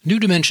New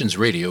Dimensions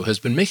Radio has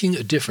been making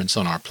a difference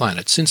on our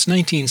planet since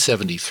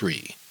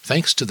 1973,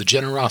 thanks to the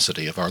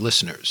generosity of our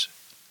listeners.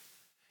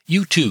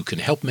 You too can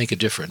help make a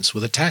difference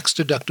with a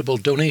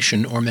tax-deductible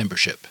donation or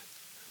membership.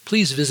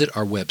 Please visit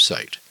our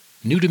website,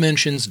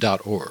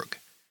 newdimensions.org,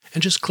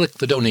 and just click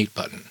the Donate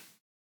button.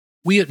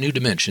 We at New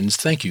Dimensions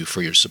thank you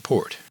for your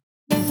support.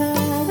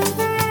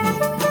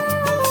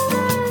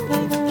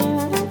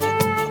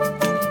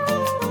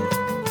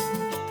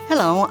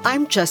 Hello,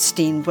 I'm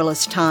Justine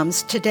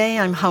Willis-Toms. Today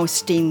I'm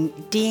hosting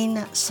Dean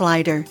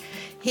Sluyter.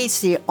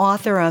 He's the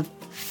author of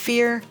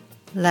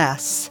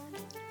Fearless,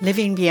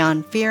 Living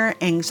Beyond Fear,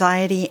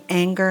 Anxiety,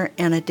 Anger,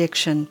 and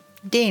Addiction.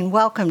 Dean,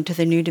 welcome to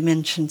the New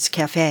Dimensions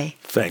Cafe.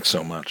 Thanks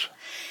so much.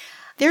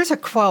 There's a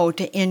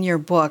quote in your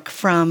book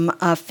from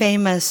a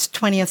famous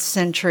 20th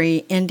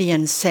century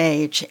Indian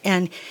sage,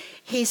 and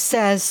he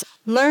says,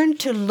 "Learn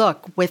to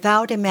look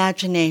without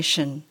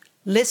imagination,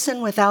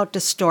 listen without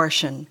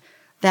distortion.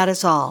 That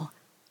is all.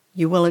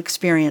 You will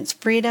experience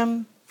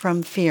freedom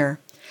from fear."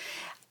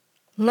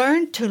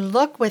 Learn to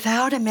look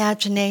without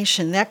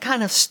imagination. That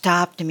kind of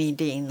stopped me,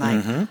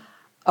 Dean.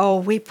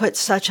 We put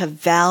such a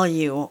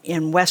value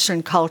in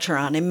Western culture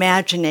on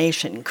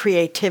imagination,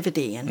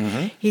 creativity.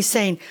 And he's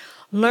saying,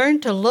 learn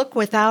to look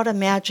without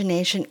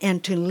imagination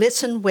and to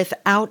listen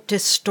without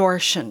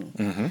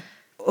distortion.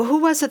 Who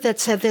was it that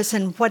said this,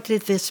 and what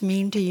did this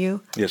mean to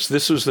you? Yes,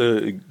 this was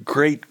the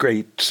great,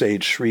 great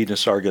sage Sri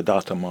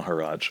Nisargadatta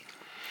Maharaj.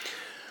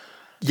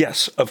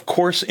 Yes, of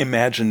course,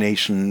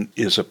 imagination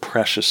is a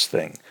precious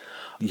thing.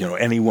 You know,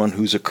 anyone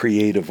who's a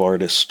creative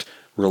artist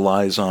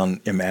relies on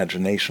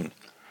imagination.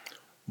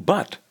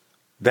 But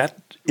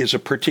that is a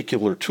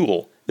particular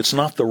tool. It's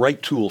not the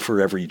right tool for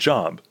every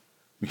job.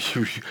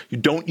 You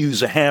don't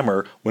use a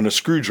hammer when a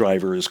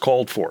screwdriver is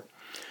called for.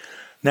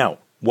 Now,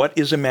 what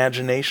is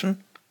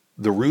imagination?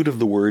 The root of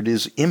the word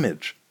is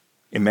image.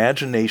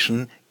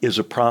 Imagination is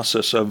a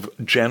process of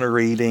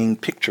generating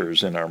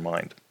pictures in our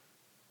mind.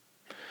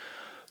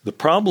 The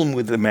problem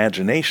with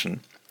imagination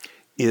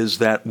is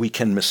that we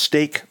can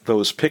mistake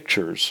those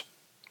pictures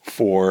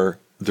for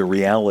the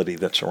reality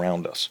that's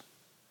around us.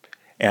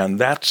 And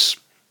that's,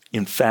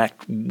 in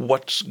fact,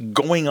 what's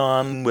going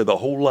on with a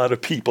whole lot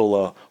of people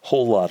a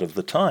whole lot of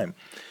the time.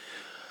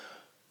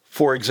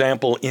 For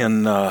example,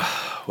 in,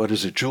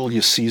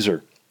 Julius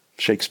Caesar,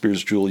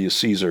 Shakespeare's Julius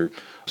Caesar,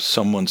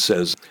 someone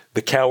says,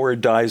 "The coward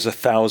dies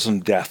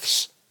 1,000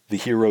 deaths, the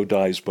hero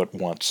dies but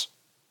once."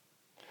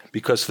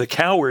 Because the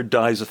coward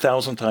dies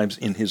 1,000 times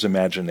in his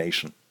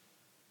imagination.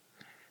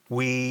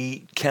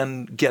 We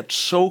can get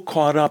so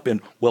caught up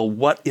in, well,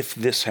 what if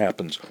this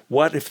happens?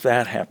 What if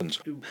that happens?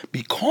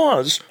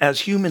 Because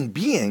as human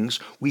beings,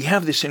 we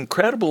have this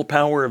incredible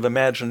power of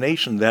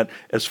imagination that,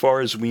 as far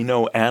as we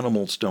know,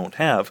 animals don't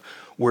have.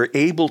 We're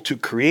able to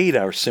create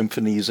our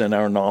symphonies and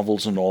our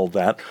novels and all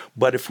that,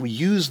 but if we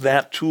use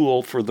that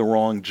tool for the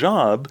wrong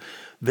job,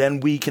 then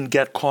we can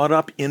get caught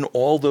up in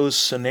all those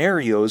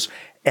scenarios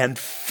and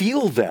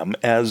feel them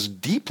as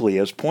deeply,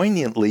 as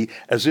poignantly,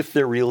 as if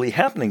they're really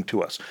happening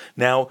to us.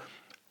 Now,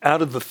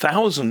 out of the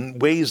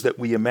 1,000 ways that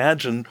we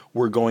imagine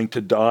we're going to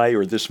die,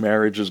 or this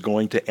marriage is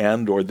going to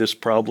end, or this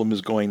problem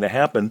is going to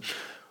happen,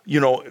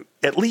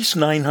 at least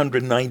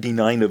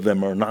 999 of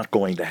them are not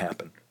going to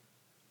happen.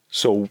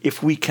 So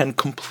if we can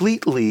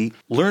completely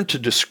learn to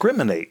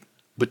discriminate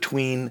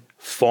between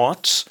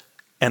thoughts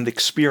and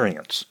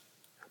experience.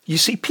 You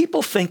see,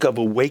 people think of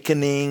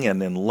awakening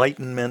and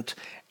enlightenment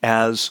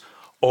as,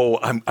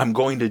 I'm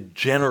going to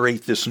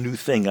generate this new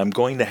thing. I'm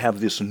going to have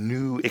this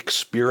new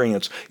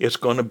experience. It's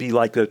going to be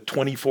like a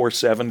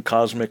 24/7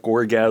 cosmic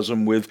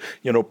orgasm with,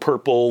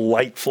 purple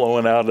light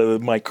flowing out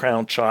of my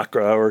crown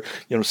chakra, or,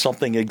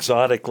 something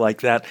exotic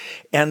like that.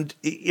 And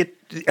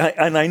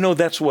I know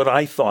that's what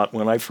I thought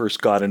when I first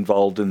got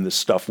involved in this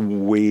stuff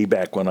way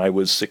back when I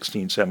was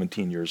 16,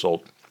 17 years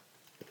old.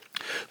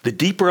 The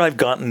deeper I've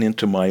gotten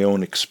into my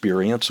own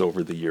experience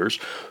over the years,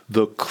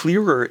 the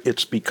clearer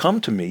it's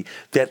become to me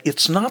that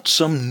it's not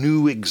some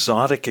new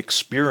exotic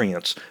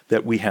experience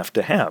that we have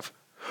to have.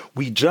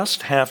 We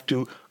just have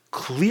to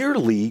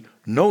clearly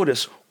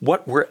notice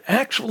what we're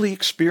actually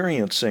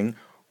experiencing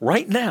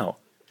right now.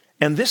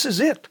 And this is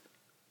it.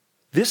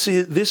 This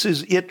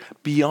is it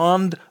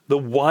beyond the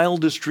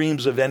wildest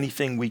dreams of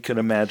anything we can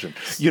imagine.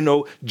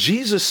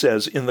 Jesus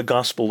says in the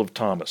Gospel of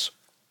Thomas,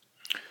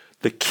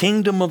 "The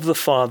kingdom of the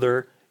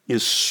Father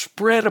is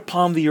spread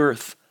upon the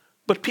earth,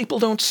 but people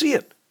don't see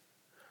it."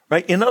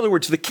 Right? In other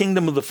words, the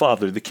kingdom of the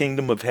Father, the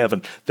kingdom of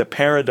heaven, the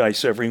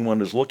paradise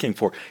everyone is looking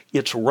for,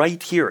 it's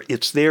right here.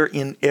 It's there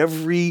in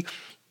every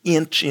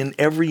inch, in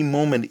every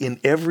moment,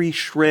 in every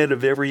shred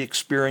of every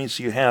experience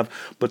you have,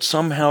 but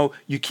somehow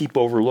you keep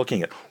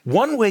overlooking it.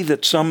 One way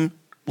that some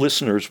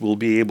listeners will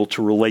be able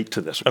to relate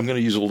to this, I'm going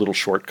to use a little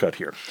shortcut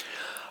here.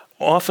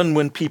 Often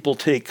when people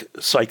take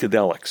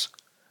psychedelics,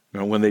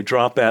 when they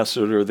drop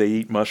acid or they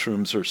eat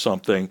mushrooms or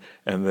something,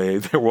 and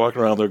they're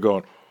walking around, they're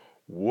going,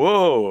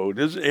 "Whoa,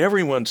 does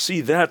everyone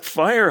see that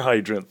fire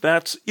hydrant?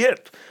 That's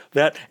it.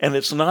 And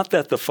it's not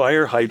that the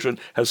fire hydrant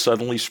has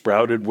suddenly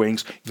sprouted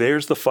wings.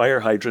 There's the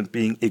fire hydrant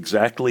being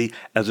exactly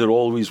as it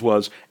always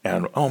was.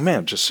 And, oh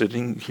man, just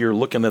sitting here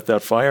looking at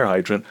that fire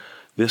hydrant,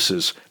 this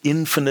is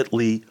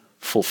infinitely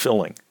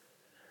fulfilling.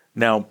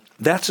 Now,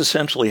 that's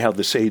essentially how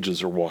the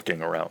sages are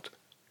walking around,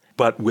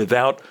 but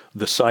without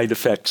the side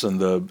effects and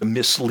the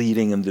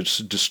misleading and the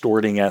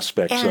distorting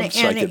aspects of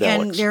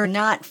psychedelics. And they're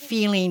not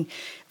feeling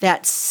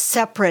that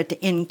separate,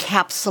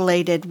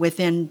 encapsulated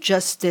within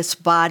just this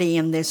body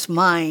and this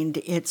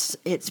mind.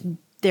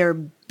 They're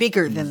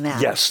bigger than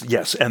that.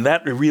 Yes. And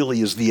that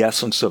really is the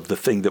essence of the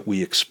thing that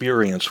we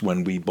experience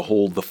when we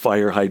behold the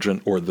fire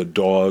hydrant or the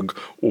dog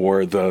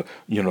or the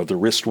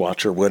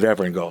wristwatch or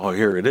whatever and go, oh,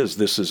 here it is.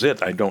 This is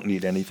it. I don't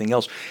need anything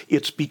else.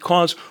 It's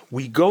because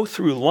we go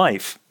through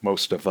life,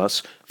 most of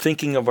us,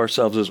 thinking of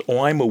ourselves as,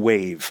 oh, I'm a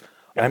wave.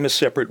 I'm a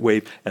separate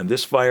wave, and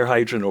this fire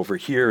hydrant over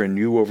here, and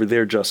you over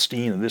there,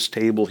 Justine, and this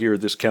table here,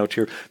 this couch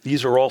here,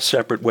 these are all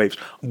separate waves.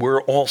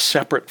 We're all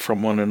separate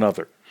from one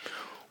another.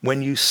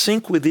 When you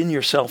sink within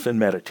yourself in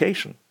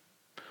meditation,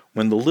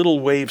 when the little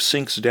wave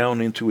sinks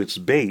down into its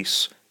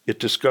base, it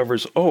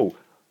discovers, oh,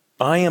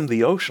 I am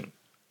the ocean.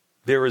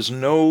 There is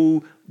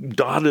no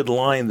dotted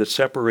line that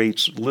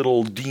separates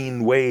little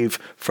Dean wave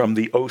from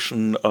the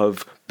ocean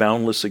of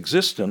boundless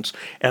existence,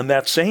 and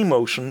that same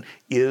ocean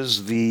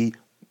is the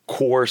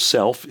core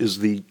self, is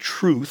the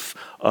truth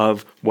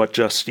of what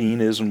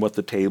Justine is and what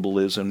the table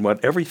is and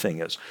what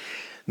everything is.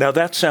 Now,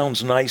 that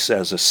sounds nice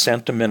as a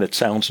sentiment, it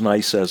sounds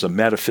nice as a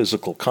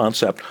metaphysical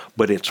concept,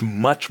 but it's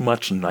much,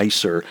 much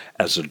nicer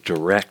as a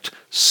direct,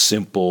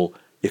 simple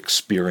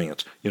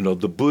experience. The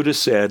Buddha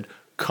said,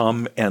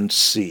 come and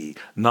see,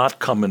 not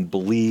come and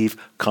believe,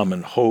 come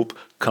and hope,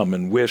 come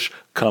and wish,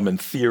 come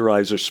and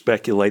theorize or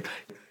speculate.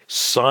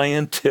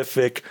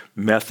 Scientific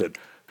method.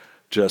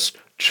 Just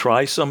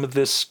try some of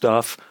this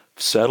stuff,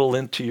 settle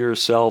into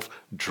yourself,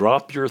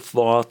 drop your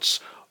thoughts,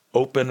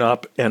 open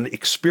up and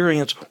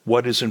experience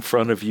what is in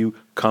front of you,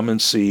 come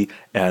and see,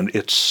 and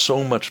it's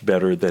so much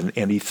better than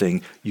anything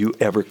you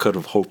ever could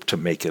have hoped to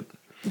make it.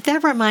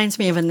 That reminds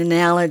me of an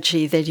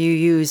analogy that you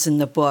use in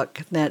the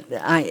book that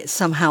I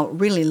somehow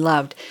really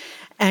loved.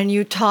 And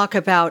you talk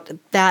about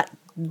that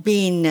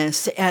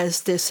beingness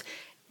as this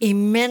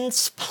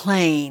immense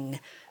plane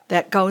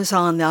that goes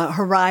on the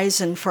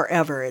horizon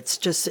forever. It's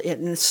just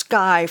in the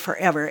sky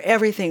forever.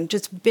 Everything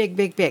just big,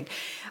 big, big.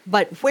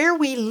 But where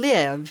we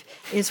live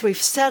is we've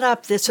set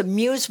up this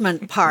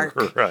amusement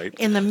park right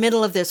in the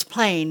middle of this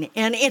plain,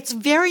 and it's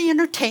very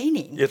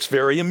entertaining. It's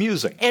very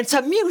amusing. It's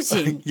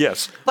amusing.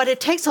 Yes. But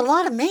it takes a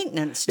lot of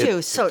maintenance,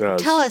 too. So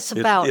tell us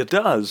about... It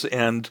does.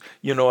 And,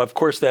 of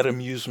course, that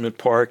amusement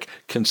park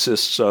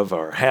consists of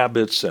our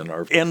habits and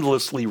our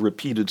endlessly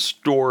repeated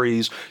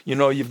stories.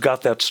 You've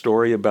got that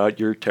story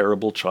about your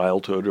terrible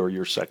childhood or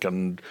your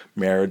second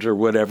marriage or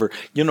whatever,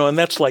 and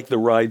that's like the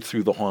ride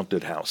through the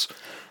haunted house.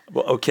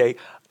 Well, okay.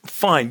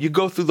 Fine, you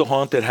go through the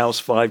haunted house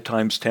 5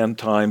 times, 10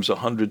 times,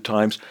 100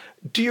 times.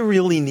 Do you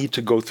really need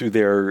to go through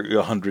there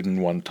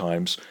 101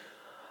 times?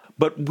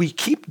 But we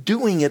keep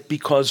doing it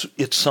because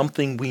it's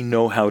something we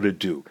know how to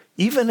do.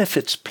 Even if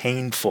it's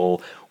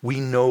painful, we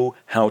know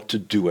how to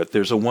do it.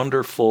 There's a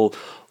wonderful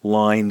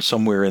line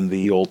somewhere in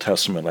the Old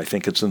Testament, I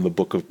think it's in the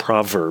book of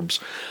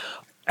Proverbs,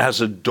 as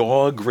a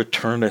dog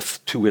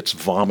returneth to its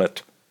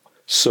vomit,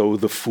 so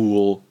the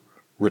fool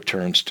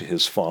returns to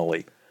his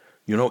folly.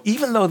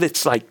 Even though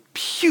it's like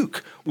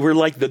puke, we're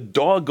like the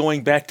dog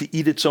going back to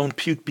eat its own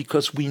puke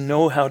because we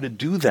know how to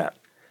do that.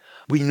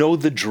 We know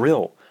the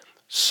drill.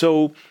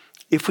 So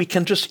if we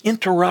can just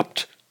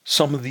interrupt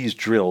some of these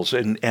drills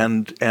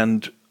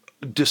and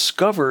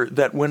discover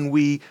that when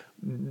we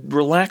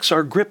relax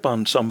our grip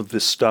on some of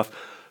this stuff,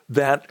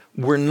 that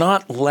we're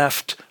not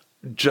left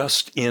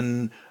just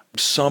in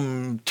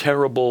some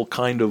terrible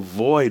kind of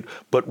void,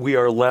 but we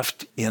are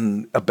left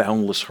in a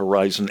boundless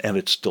horizon, and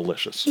it's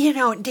delicious.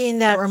 Dean,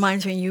 that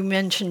reminds me, you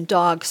mentioned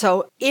dogs.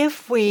 So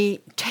if we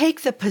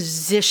take the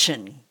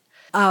position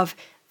of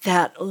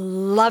that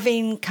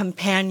loving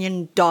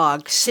companion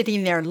dog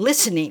sitting there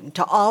listening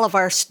to all of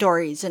our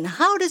stories, and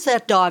how does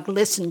that dog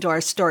listen to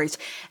our stories?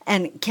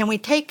 And can we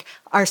take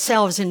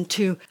ourselves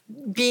into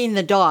being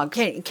the dog?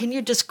 Can you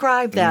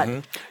describe that? Mm-hmm.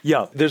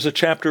 Yeah, there's a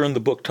chapter in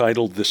the book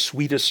titled The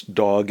Sweetest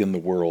Dog in the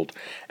World.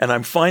 And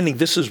I'm finding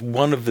this is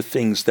one of the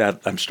things that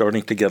I'm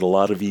starting to get a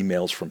lot of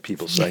emails from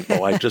people saying,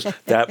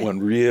 that one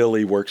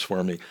really works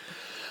for me.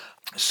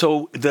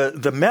 So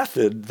the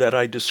method that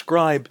I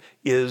describe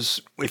is,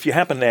 if you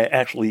happen to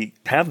actually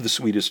have the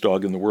sweetest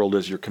dog in the world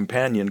as your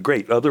companion,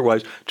 great.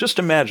 Otherwise, just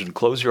imagine,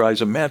 close your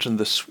eyes, imagine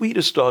the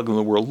sweetest dog in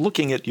the world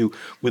looking at you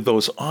with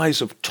those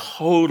eyes of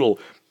total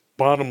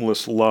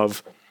bottomless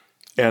love.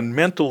 And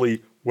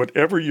mentally,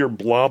 whatever your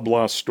blah,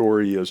 blah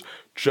story is,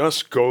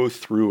 just go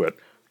through it.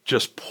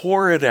 Just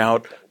pour it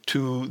out.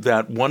 to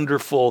that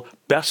wonderful,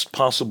 best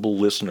possible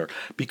listener.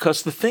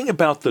 Because the thing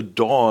about the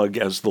dog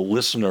as the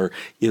listener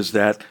is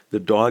that the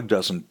dog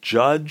doesn't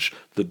judge,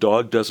 the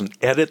dog doesn't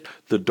edit,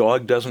 the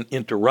dog doesn't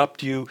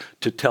interrupt you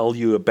to tell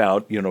you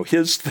about,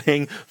 his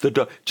thing. The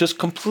dog just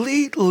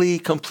completely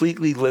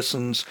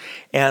listens,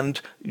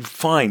 and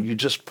fine, you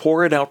just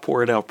pour it out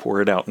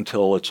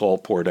until it's all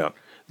poured out.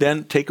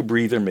 Then take a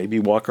breather, maybe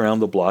walk around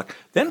the block,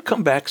 then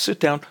come back, sit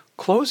down,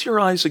 close your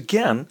eyes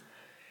again,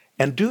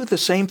 and do the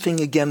same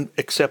thing again,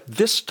 except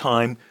this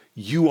time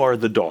you are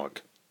the dog.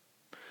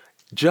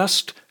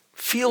 Just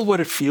feel what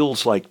it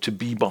feels like to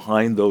be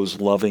behind those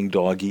loving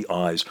doggy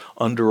eyes,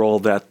 under all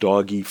that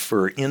doggy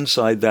fur,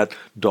 inside that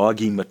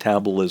doggy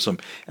metabolism,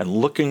 and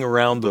looking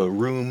around the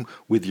room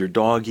with your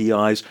doggy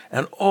eyes,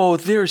 and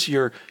there's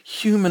your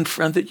human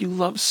friend that you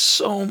love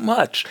so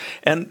much.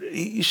 And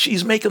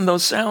she's making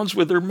those sounds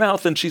with her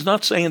mouth, and she's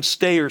not saying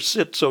stay or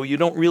sit, so you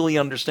don't really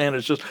understand.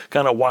 It's just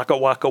kind of waka,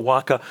 waka,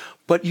 waka.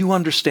 But you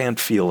understand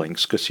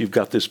feelings because you've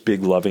got this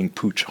big, loving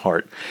pooch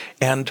heart.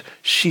 And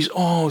she's,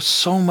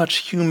 so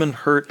much human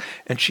hurt,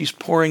 and she's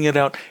pouring it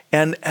out.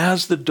 And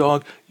as the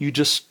dog, you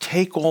just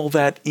take all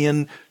that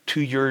in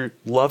to your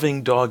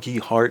loving doggy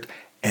heart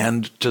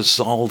and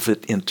dissolve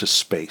it into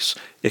space,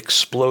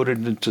 explode it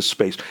into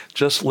space.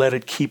 Just let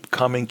it keep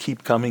coming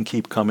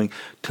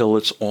till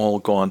it's all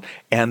gone.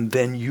 And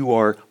then you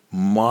are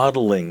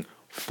modeling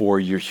for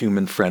your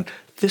human friend.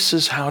 This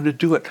is how to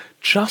do it,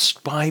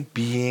 just by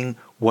being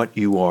what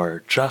you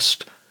are,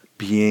 just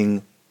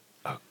being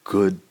a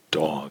good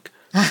dog.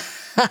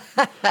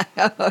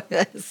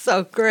 That's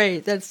so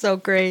great. That's so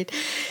great.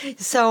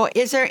 So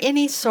is there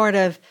any sort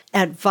of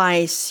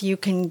advice you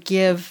can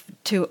give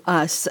to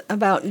us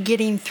about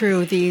getting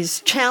through these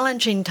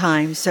challenging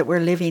times that we're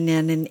living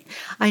in? And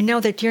I know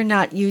that you're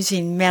not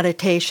using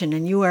meditation,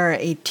 and you are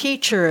a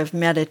teacher of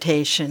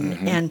meditation.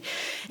 Mm-hmm. And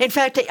in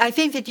fact, I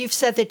think that you've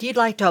said that you'd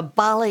like to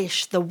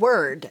abolish the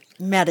word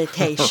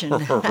meditation.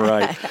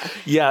 Right.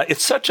 Yeah,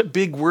 it's such a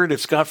big word.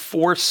 It's got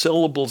 4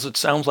 syllables. It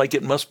sounds like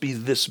it must be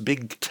this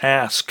big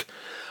task.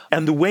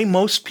 And the way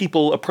most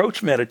people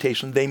approach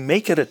meditation, they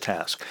make it a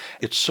task.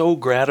 It's so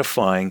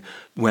gratifying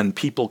when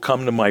people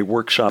come to my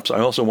workshops. I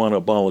also want to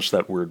abolish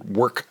that word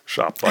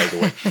workshop, by the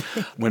way.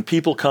 When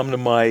people come to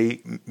my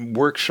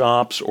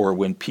workshops, or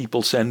when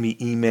people send me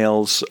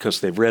emails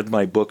because they've read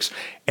my books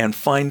and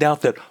find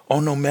out that,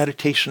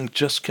 meditation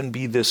just can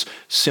be this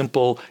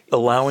simple,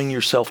 allowing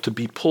yourself to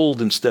be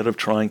pulled instead of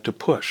trying to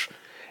push.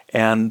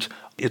 And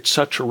it's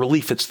such a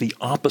relief. It's the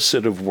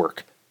opposite of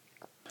work.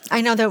 I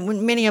know that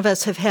many of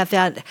us have had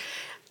that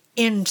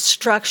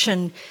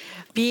instruction,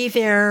 be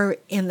there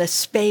in the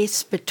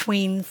space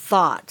between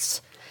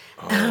thoughts.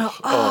 Man,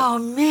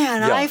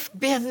 yeah. I've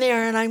been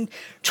there, and I'm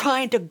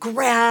trying to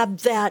grab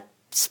that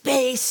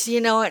space,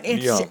 and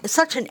it's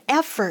such an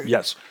effort.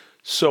 Yes.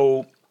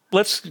 So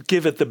let's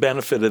give it the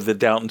benefit of the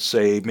doubt and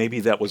say maybe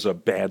that was a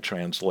bad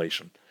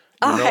translation.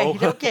 Right.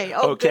 Okay.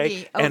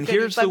 Okay. And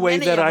here's the way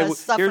that I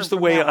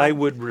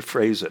would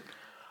rephrase it.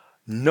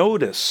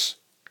 Notice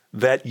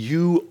that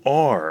you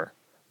are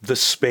the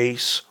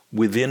space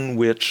within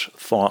which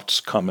thoughts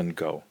come and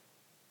go.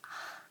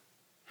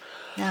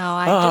 No,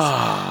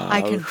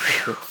 I can.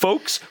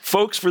 Folks,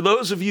 for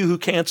those of you who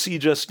can't see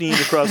Justine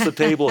across the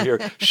table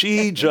here,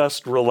 she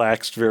just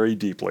relaxed very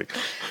deeply.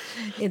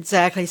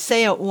 Exactly.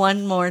 Say it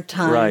one more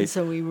time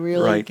so we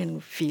really can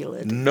feel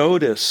it.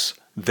 Notice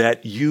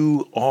that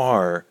you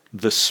are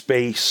the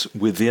space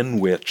within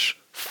which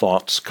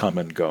thoughts come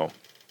and go.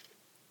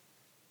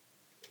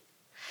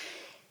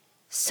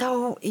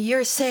 So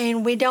you're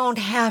saying we don't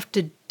have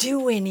to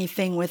do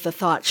anything with the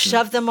thoughts,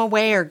 shove them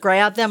away or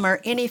grab them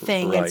or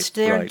anything.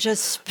 They're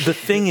just... The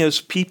thing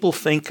is, people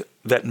think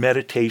that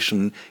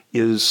meditation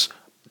is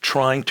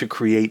trying to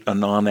create a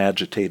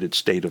non-agitated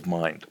state of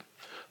mind.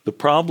 The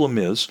problem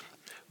is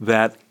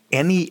that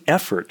any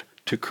effort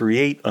to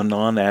create a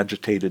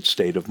non-agitated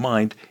state of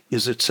mind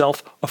is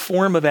itself a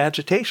form of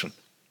agitation.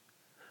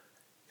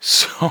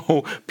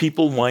 So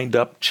people wind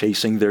up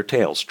chasing their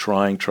tails,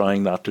 trying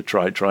not to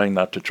try.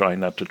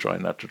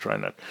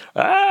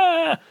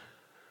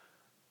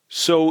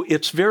 So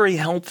it's very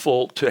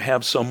helpful to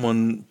have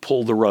someone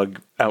pull the rug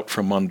out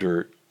from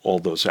under all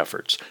those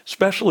efforts,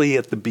 especially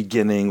at the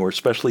beginning, or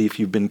especially if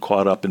you've been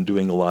caught up in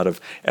doing a lot of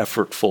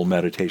effortful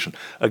meditation.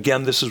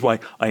 Again, this is why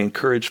I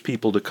encourage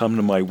people to come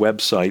to my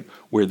website,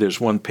 where there's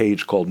one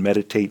page called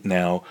Meditate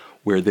Now,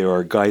 where there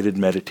are guided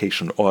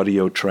meditation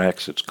audio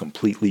tracks. It's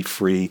completely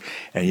free.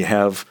 And you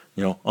have,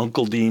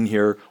 Uncle Dean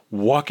here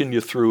walking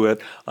you through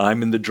it.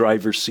 I'm in the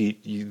driver's seat.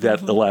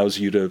 That allows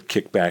you to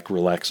kick back,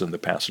 relax in the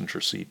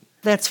passenger seat.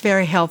 That's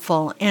very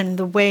helpful. And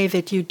the way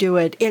that you do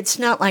it, it's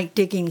not like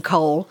digging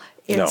coal.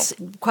 It's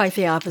quite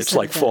the opposite. It's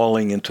like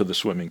falling into the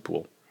swimming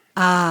pool.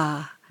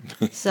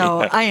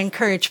 So I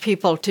encourage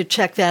people to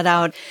check that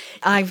out.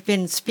 I've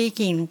been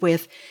speaking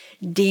with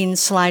Dean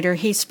Sluyter.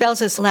 He spells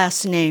his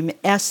last name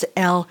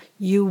Sluyter,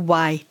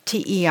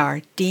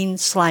 Dean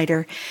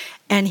Sluyter,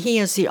 and he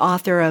is the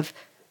author of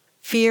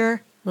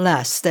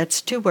Fearless.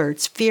 That's 2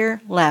 words,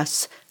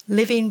 Fearless,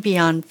 Living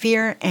Beyond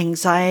Fear,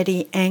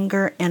 Anxiety,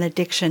 Anger, and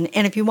Addiction.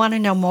 And if you want to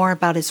know more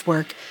about his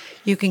work,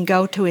 you can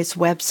go to his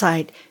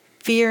website,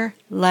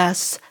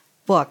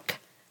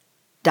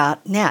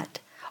 fearlessbook.net.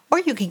 Or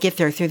you can get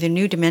there through the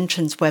New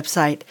Dimensions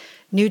website,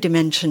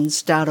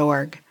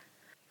 newdimensions.org.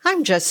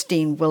 I'm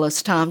Justine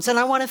Willis-Toms, and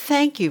I want to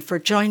thank you for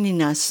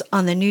joining us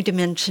on the New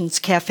Dimensions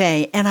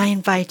Cafe, and I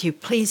invite you,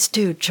 please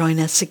do join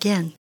us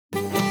again.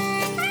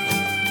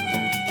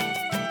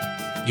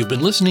 You've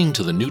been listening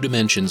to the New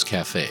Dimensions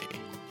Cafe.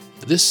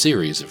 This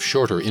series of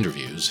shorter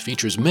interviews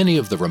features many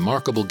of the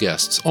remarkable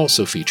guests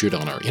also featured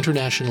on our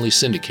internationally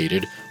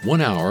syndicated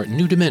one-hour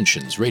New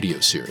Dimensions radio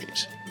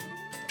series.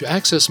 To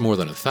access more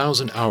than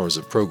 1,000 hours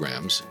of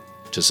programs,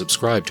 to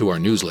subscribe to our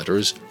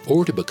newsletters,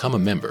 or to become a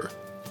member,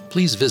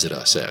 please visit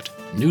us at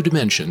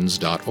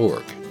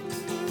newdimensions.org.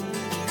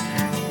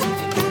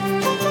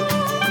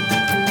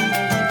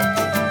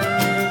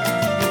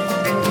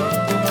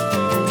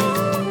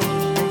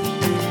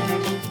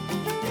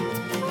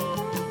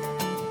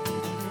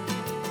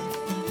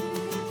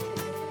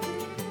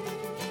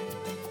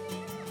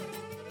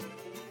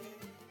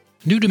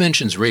 New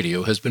Dimensions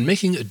Radio has been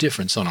making a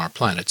difference on our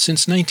planet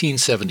since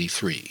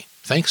 1973,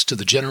 thanks to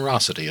the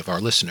generosity of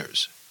our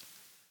listeners.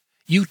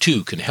 You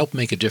too can help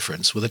make a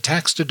difference with a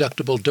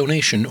tax-deductible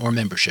donation or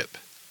membership.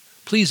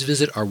 Please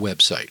visit our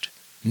website,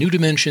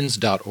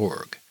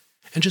 newdimensions.org,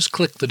 and just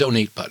click the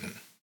Donate button.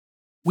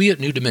 We at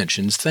New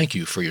Dimensions thank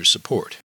you for your support.